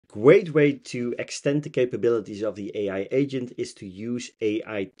great way to extend the capabilities of the AI agent is to use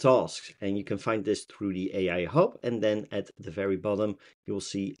AI tasks. And you can find this through the AI Hub. And then at the very bottom, you'll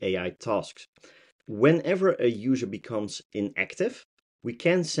see AI tasks. Whenever a user becomes inactive, we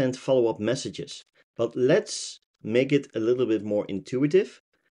can send follow-up messages. But let's make it a little bit more intuitive,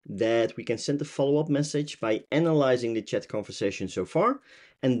 that we can send a follow-up message by analyzing the chat conversation so far,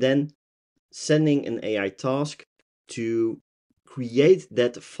 and then sending an AI task to create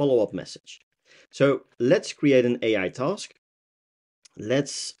that follow-up message. So let's create an AI task.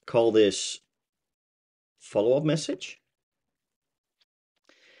 Let's call this follow-up message.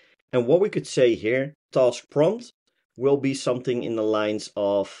 And what we could say here, task prompt, will be something in the lines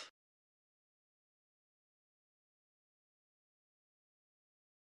of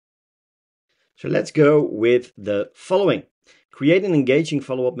so let's go with the following. Create an engaging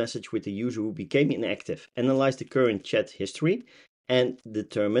follow-up message with the user who became inactive. Analyze the current chat history and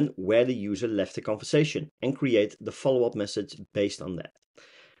determine where the user left the conversation and create the follow-up message based on that.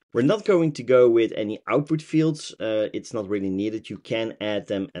 We're not going to go with any output fields. It's not really needed. You can add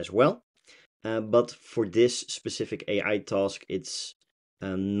them as well. But for this specific AI task, it's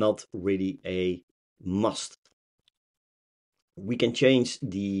not really a must. We can change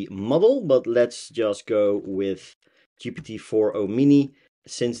the model, but let's just go with GPT-4o Mini,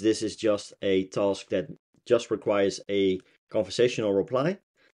 since this is just a task that just requires a conversational reply.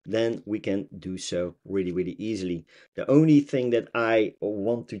 Then we can do so really easily. The only thing that I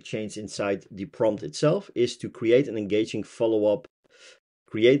want to change inside the prompt itself is to create an engaging follow-up,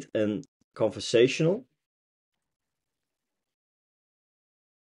 create a conversational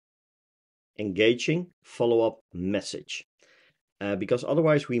engaging follow-up message. Because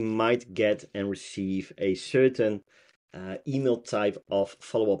otherwise we might get and receive a certain email type of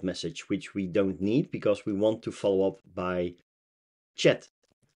follow-up message, which we don't need because we want to follow up by chat.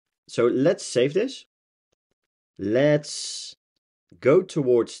 So let's save this. Let's go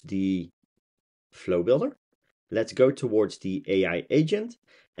towards the flow builder. Let's go towards the AI agent.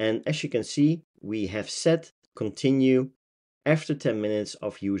 And as you can see, we have set continue after 10 minutes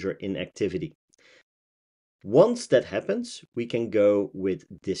of user inactivity. Once that happens, we can go with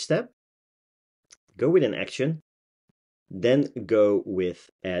this step, go with an action, then go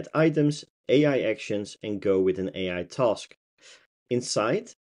with add items, AI actions, and go with an AI task. Inside,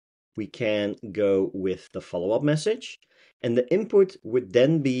 we can go with the follow-up message, and the input would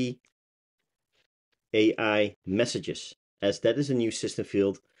then be AI messages, as that is a new system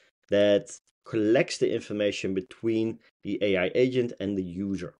field that collects the information between the AI agent and the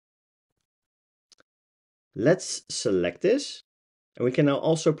user. Let's select this, and we can now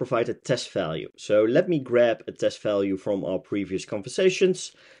also provide a test value. So let me grab a test value from our previous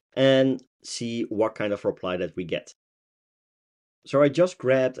conversations and see what kind of reply that we get. So I just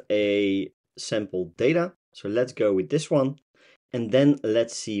grabbed a sample data. So let's go with this one, and then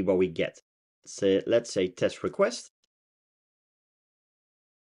let's see what we get. So let's say test request.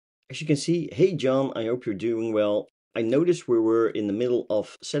 As you can see, hey John, I hope you're doing well. I noticed we were in the middle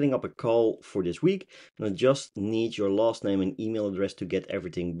of setting up a call for this week, and I just need your last name and email address to get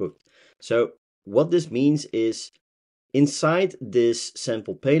everything booked. So what this means is inside this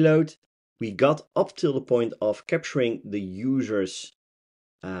sample payload, we got up till the point of capturing the user's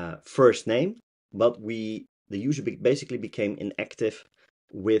first name, but the user basically became inactive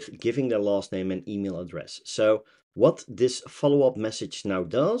with giving their last name and email address. So what this follow-up message now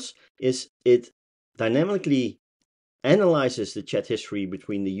does is it dynamically analyzes the chat history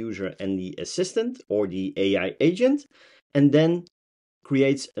between the user and the assistant or the AI agent, and then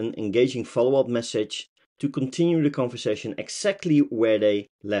creates an engaging follow-up message to continue the conversation exactly where they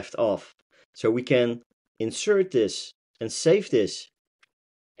left off. So we can insert this and save this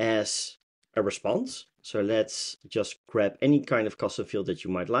as a response. So let's just grab any kind of custom field that you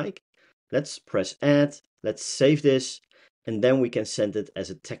might like. Let's press add, let's save this, and then we can send it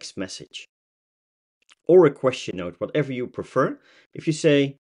as a text message or a question note, whatever you prefer. If you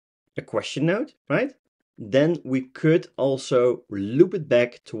say a question note, right, then we could also loop it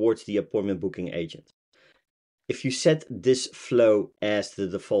back towards the appointment booking agent. If you set this flow as the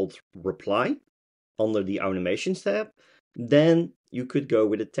default reply under the automations tab, then you could go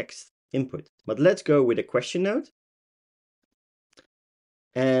with a text input. But let's go with a question note.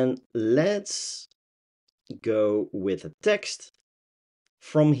 And let's go with a text.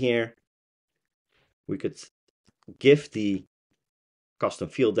 From here, we could give the custom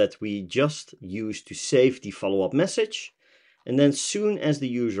field that we just used to save the follow-up message. And then soon as the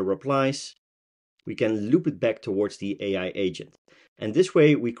user replies, we can loop it back towards the AI agent. And this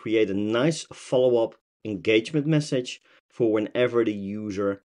way we create a nice follow-up engagement message for whenever the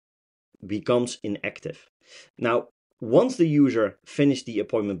user becomes inactive. Now, once the user finished the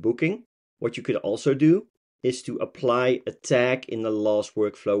appointment booking, what you could also do is to apply a tag in the last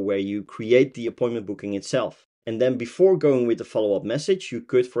workflow where you create the appointment booking itself. And then before going with the follow-up message, you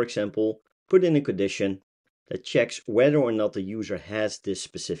could, for example, put in a condition that checks whether or not the user has this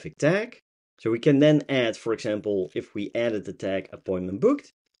specific tag. So we can then add, for example, if we added the tag appointment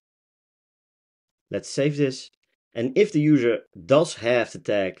booked, let's save this. And if the user does have the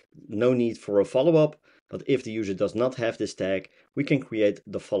tag, no need for a follow-up. But if the user does not have this tag, we can create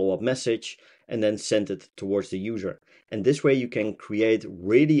the follow-up message and then send it towards the user. And this way you can create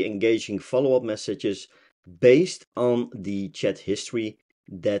really engaging follow-up messages based on the chat history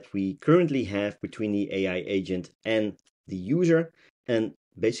that we currently have between the AI agent and the user, and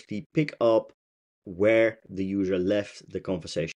basically pick up where the user left the conversation.